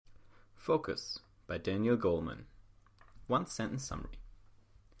Focus by Daniel Goleman. One sentence summary.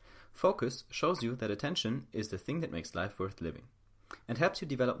 Focus shows you that attention is the thing that makes life worth living and helps you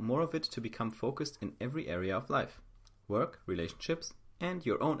develop more of it to become focused in every area of life, work, relationships, and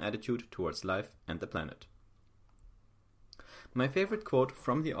your own attitude towards life and the planet. My favorite quote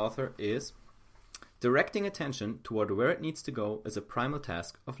from the author is, "Directing attention toward where it needs to go is a primal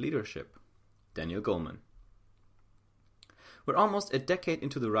task of leadership." Daniel Goleman. We're almost a decade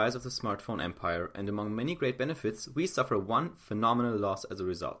into the rise of the smartphone empire, and among many great benefits, we suffer one phenomenal loss as a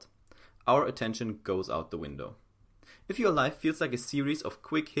result. Our attention goes out the window. If your life feels like a series of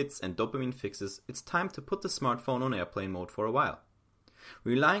quick hits and dopamine fixes, it's time to put the smartphone on airplane mode for a while.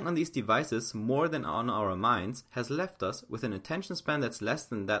 Relying on these devices more than on our minds has left us with an attention span that's less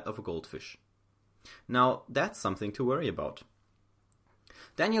than that of a goldfish. Now, that's something to worry about.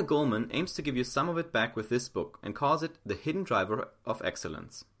 Daniel Goleman aims to give you some of it back with this book and calls it The Hidden Driver of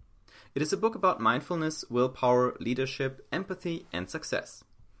Excellence. It is a book about mindfulness, willpower, leadership, empathy, and success.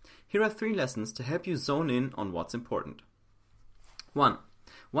 Here are 3 lessons to help you zone in on what's important. 1.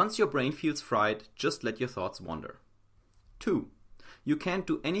 Once your brain feels fried, just let your thoughts wander. 2. You can't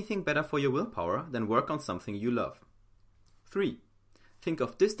do anything better for your willpower than work on something you love. 3. Think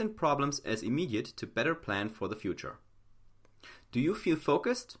of distant problems as immediate to better plan for the future. Do you feel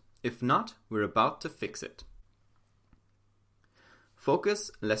focused? If not, we're about to fix it. Focus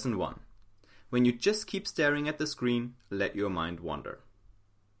Lesson 1. When you just keep staring at the screen, let your mind wander.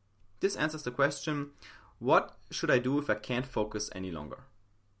 This answers the question, what should I do if I can't focus any longer?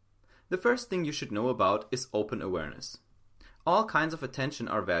 The first thing you should know about is open awareness. All kinds of attention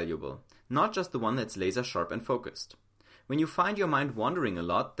are valuable, not just the one that's laser sharp and focused. When you find your mind wandering a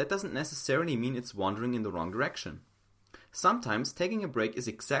lot, that doesn't necessarily mean it's wandering in the wrong direction. Sometimes taking a break is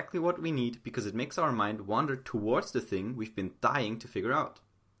exactly what we need because it makes our mind wander towards the thing we've been dying to figure out.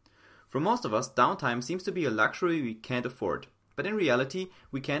 For most of us, downtime seems to be a luxury we can't afford. But in reality,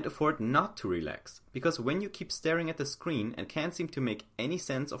 we can't afford not to relax, because when you keep staring at the screen and can't seem to make any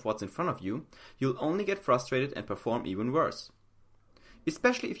sense of what's in front of you, you'll only get frustrated and perform even worse.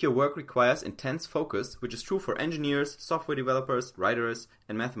 Especially if your work requires intense focus, which is true for engineers, software developers, writers,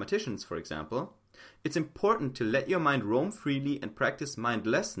 and mathematicians, for example, it's important to let your mind roam freely and practice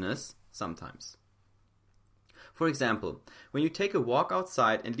mindlessness sometimes. For example, when you take a walk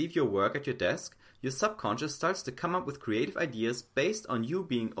outside and leave your work at your desk, your subconscious starts to come up with creative ideas based on you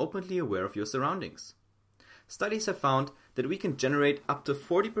being openly aware of your surroundings. Studies have found that we can generate up to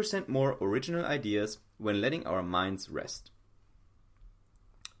 40% more original ideas when letting our minds rest.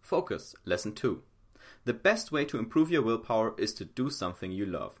 Focus Lesson 2. The best way to improve your willpower is to do something you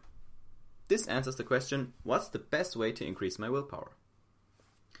love. This answers the question, what's the best way to increase my willpower?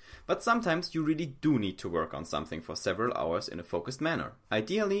 But sometimes you really do need to work on something for several hours in a focused manner,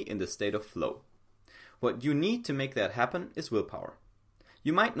 ideally in the state of flow. What you need to make that happen is willpower.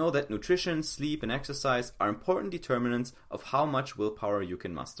 You might know that nutrition, sleep, and exercise are important determinants of how much willpower you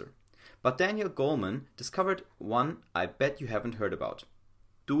can muster. But Daniel Goleman discovered one I bet you haven't heard about: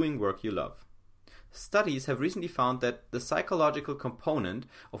 doing work you love. Studies have recently found that the psychological component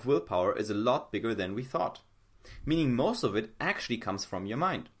of willpower is a lot bigger than we thought, meaning most of it actually comes from your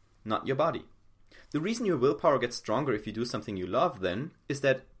mind, not your body. The reason your willpower gets stronger if you do something you love, then, is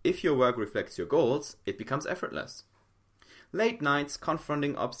that if your work reflects your goals, it becomes effortless. Late nights,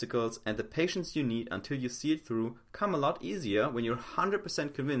 confronting obstacles, and the patience you need until you see it through come a lot easier when you're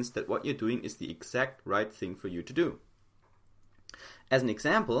 100% convinced that what you're doing is the exact right thing for you to do. As an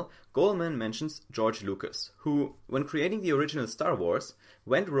example, Goleman mentions George Lucas, who, when creating the original Star Wars,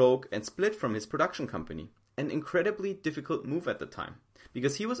 went rogue and split from his production company, an incredibly difficult move at the time,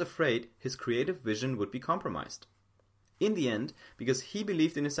 because he was afraid his creative vision would be compromised. In the end, because he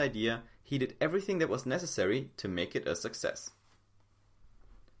believed in his idea, he did everything that was necessary to make it a success.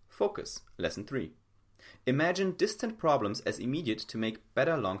 Focus Lesson 3. Imagine distant problems as immediate to make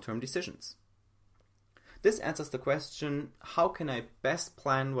better long-term decisions. This answers the question, how can I best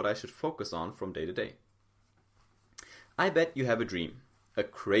plan what I should focus on from day to day? I bet you have a dream, a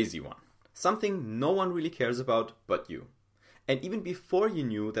crazy one, something no one really cares about but you. And even before you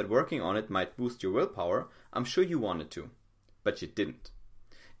knew that working on it might boost your willpower, I'm sure you wanted to. But you didn't.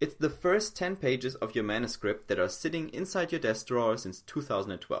 It's the first 10 pages of your manuscript that are sitting inside your desk drawer since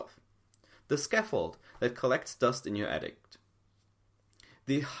 2012. The scaffold that collects dust in your attic.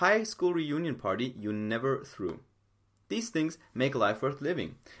 The high school reunion party you never threw. These things make life worth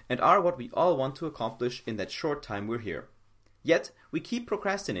living, and are what we all want to accomplish in that short time we're here. Yet, we keep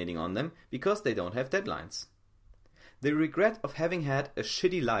procrastinating on them because they don't have deadlines. The regret of having had a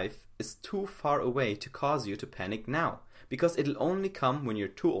shitty life is too far away to cause you to panic now, because it'll only come when you're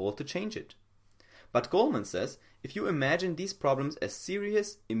too old to change it. But Goleman says, if you imagine these problems as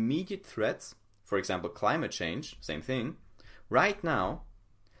serious, immediate threats, for example climate change, same thing, right now,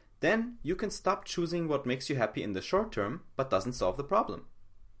 then you can stop choosing what makes you happy in the short term, but doesn't solve the problem.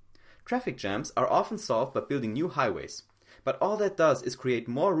 Traffic jams are often solved by building new highways, but all that does is create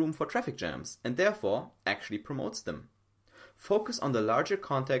more room for traffic jams, and therefore actually promotes them. Focus on the larger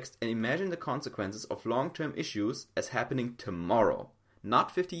context and imagine the consequences of long-term issues as happening tomorrow, not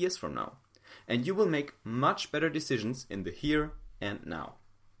 50 years from now, and you will make much better decisions in the here and now.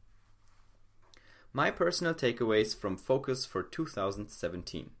 My personal takeaways from Focus for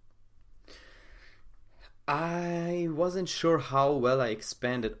 2017. I wasn't sure how well I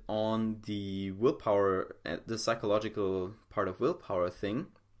expanded on the willpower, the psychological part of willpower thing.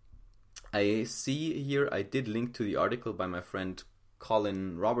 I see here I did link to the article by my friend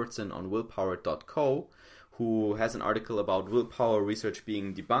Colin Robertson on willpower.co, who has an article about willpower research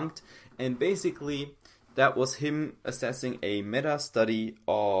being debunked, and basically that was him assessing a meta-study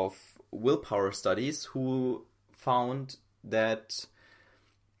of willpower studies who found that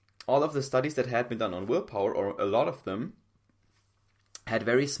all of the studies that had been done on willpower, or a lot of them, had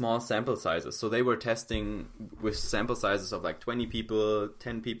very small sample sizes. So they were testing with sample sizes of like 20 people,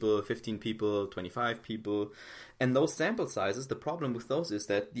 10 people, 15 people, 25 people. And those sample sizes, the problem with those is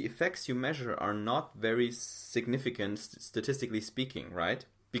that the effects you measure are not very significant statistically speaking, right?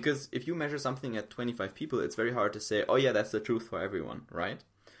 Because if you measure something at 25 people, it's very hard to say, oh yeah, that's the truth for everyone, right?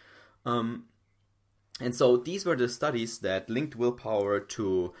 And so these were the studies that linked willpower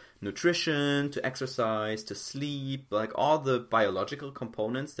to nutrition, to exercise, to sleep, like all the biological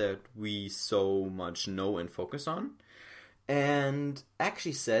components that we so much know and focus on. And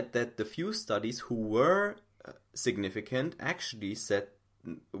actually said that the few studies who were significant actually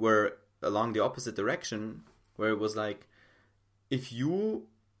were along the opposite direction, where it was like, if you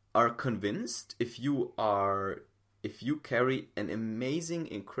are convinced, if you carry an amazing,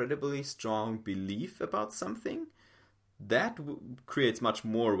 incredibly strong belief about something, that creates much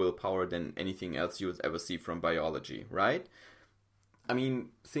more willpower than anything else you would ever see from biology, right? I mean,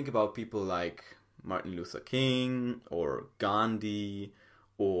 think about people like Martin Luther King or Gandhi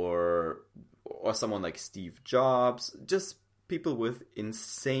or someone like Steve Jobs, just people with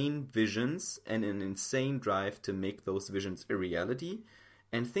insane visions and an insane drive to make those visions a reality.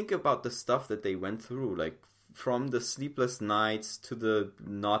 And think about the stuff that they went through, like from the sleepless nights to the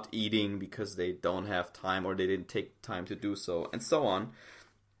not eating because they don't have time or they didn't take time to do so, and so on.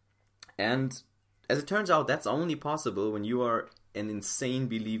 And as it turns out, that's only possible when you are an insane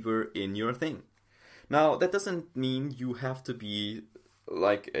believer in your thing. Now, that doesn't mean you have to be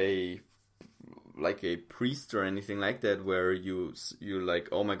like a priest or anything like that, where you're like,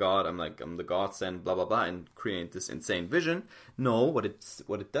 oh my god, I'm the godsend, blah blah blah, and create this insane vision. No, what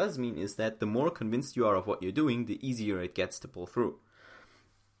it does mean is that the more convinced you are of what you're doing, the easier it gets to pull through.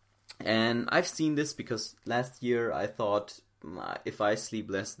 And I've seen this because last year I thought, if I sleep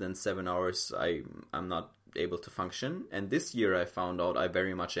less than 7 hours, I'm not able to function. And this year I found out I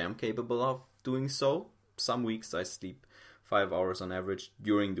very much am capable of doing so. Some weeks I sleep 5 hours on average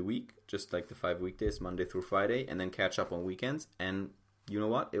during the week, just like the 5 weekdays, Monday through Friday, and then catch up on weekends. And you know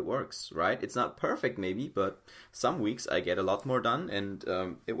what? It works, right? It's not perfect maybe, but some weeks I get a lot more done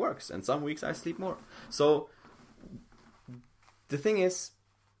and it works. And some weeks I sleep more. So the thing is,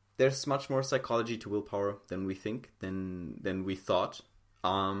 there's much more psychology to willpower than we think, than we thought.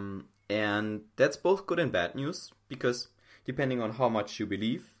 And that's both good and bad news, because depending on how much you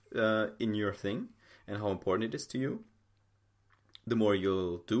believe in your thing and how important it is to you, the more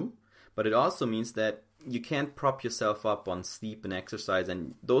you'll do. But it also means that you can't prop yourself up on sleep and exercise,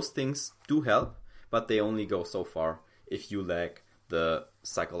 and those things do help, but they only go so far if you lack the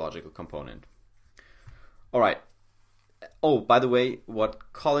psychological component. Alright. Oh, by the way,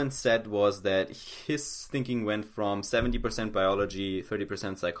 what Colin said was that his thinking went from 70% biology,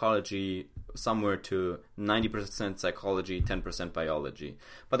 30% psychology, somewhere to 90% psychology, 10% biology.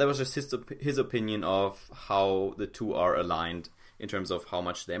 But that was just his opinion of how the two are aligned in terms of how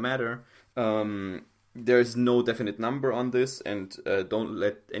much they matter. There's no definite number on this, and don't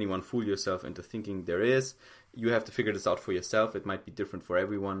let anyone fool yourself into thinking there is. You have to figure this out for yourself. It might be different for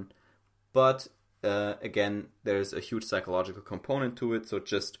everyone. But again, there's a huge psychological component to it, so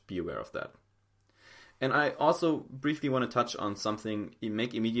just be aware of that. And I also briefly want to touch on something,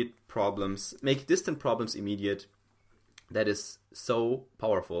 make distant problems immediate, that is so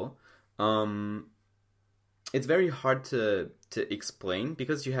powerful. It's very hard to explain,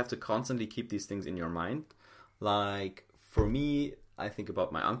 because you have to constantly keep these things in your mind. Like, for me, I think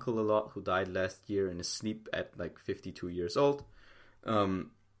about my uncle a lot, who died last year in his sleep at like 52 years old. And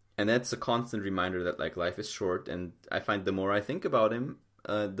that's a constant reminder that like life is short. And I find the more I think about him,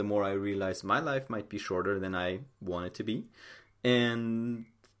 the more I realize my life might be shorter than I want it to be. And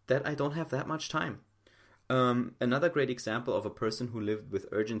that I don't have that much time. Another great example of a person who lived with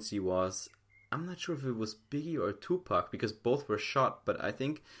urgency was, I'm not sure if it was Biggie or Tupac, because both were shot, but I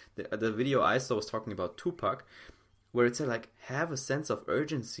think the video I saw was talking about Tupac, where it said like, have a sense of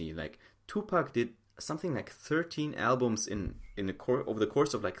urgency. Like Tupac did something like 13 albums over the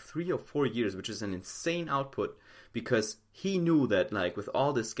course of like 3 or 4 years, which is an insane output, because he knew that like with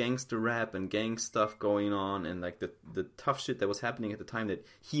all this gangster rap and gang stuff going on and like the tough shit that was happening at the time, that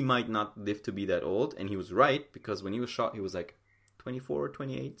he might not live to be that old. And he was right, because when he was shot, he was like 24 or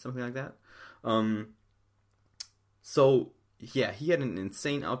 28, something like that. So yeah, he had an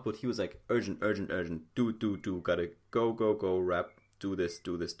insane output. He was like urgent, do, gotta go, rap, do this.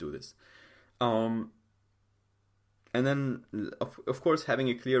 And then, of course, having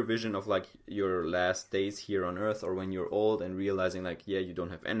a clear vision of like your last days here on Earth, or when you're old, and realizing like, yeah, you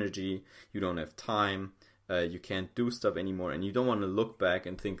don't have energy, you don't have time, you can't do stuff anymore, and you don't want to look back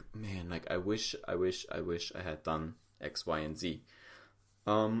and think, man, like I wish I had done X, Y, and Z.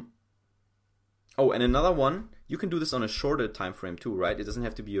 Oh, and another one, you can do this on a shorter time frame too, right? It doesn't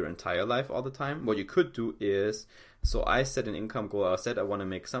have to be your entire life all the time. What you could do is, so I set an income goal. I said I want to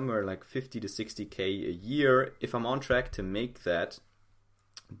make somewhere like 50 to 60K a year. If I'm on track to make that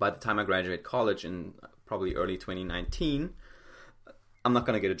by the time I graduate college in probably early 2019, I'm not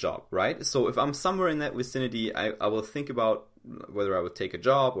going to get a job, right? So if I'm somewhere in that vicinity, I will think about whether I would take a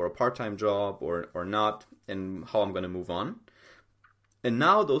job or a part-time job or not, and how I'm going to move on. And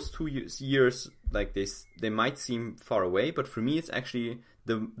now those 2 years, like they might seem far away, but for me it's actually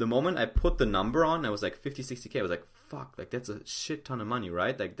the moment I put the number on, I was like 50, 60K, I was like, fuck, like that's a shit ton of money,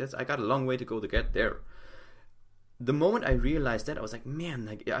 right? Like I got a long way to go to get there. The moment I realized that, I was like, man,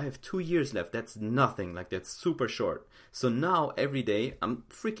 like I have 2 years left, that's nothing, like that's super short. So now every day I'm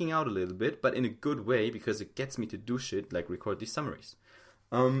freaking out a little bit, but in a good way, because it gets me to do shit like record these summaries.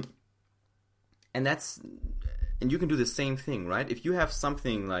 And you can do the same thing, right? If you have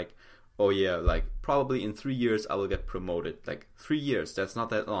something like, oh yeah, like probably in 3 years I will get promoted. Like 3 years, that's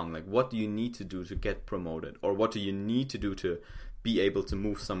not that long. Like what do you need to do to get promoted? Or what do you need to do to be able to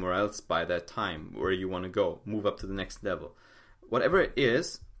move somewhere else by that time, where you want to go, move up to the next level? Whatever it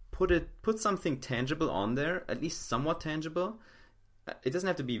is, put something tangible on there, at least somewhat tangible. It doesn't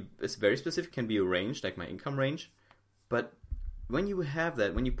have to be, it's very specific, it can be a range, like my income range. But when you have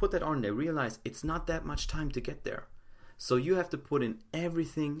that, when you put that on, they realize it's not that much time to get there. So you have to put in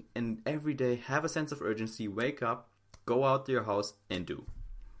everything, and every day have a sense of urgency, wake up, go out to your house and do.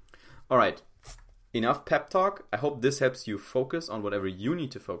 All right, enough pep talk. I hope this helps you focus on whatever you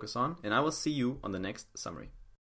need to focus on, and I will see you on the next summary.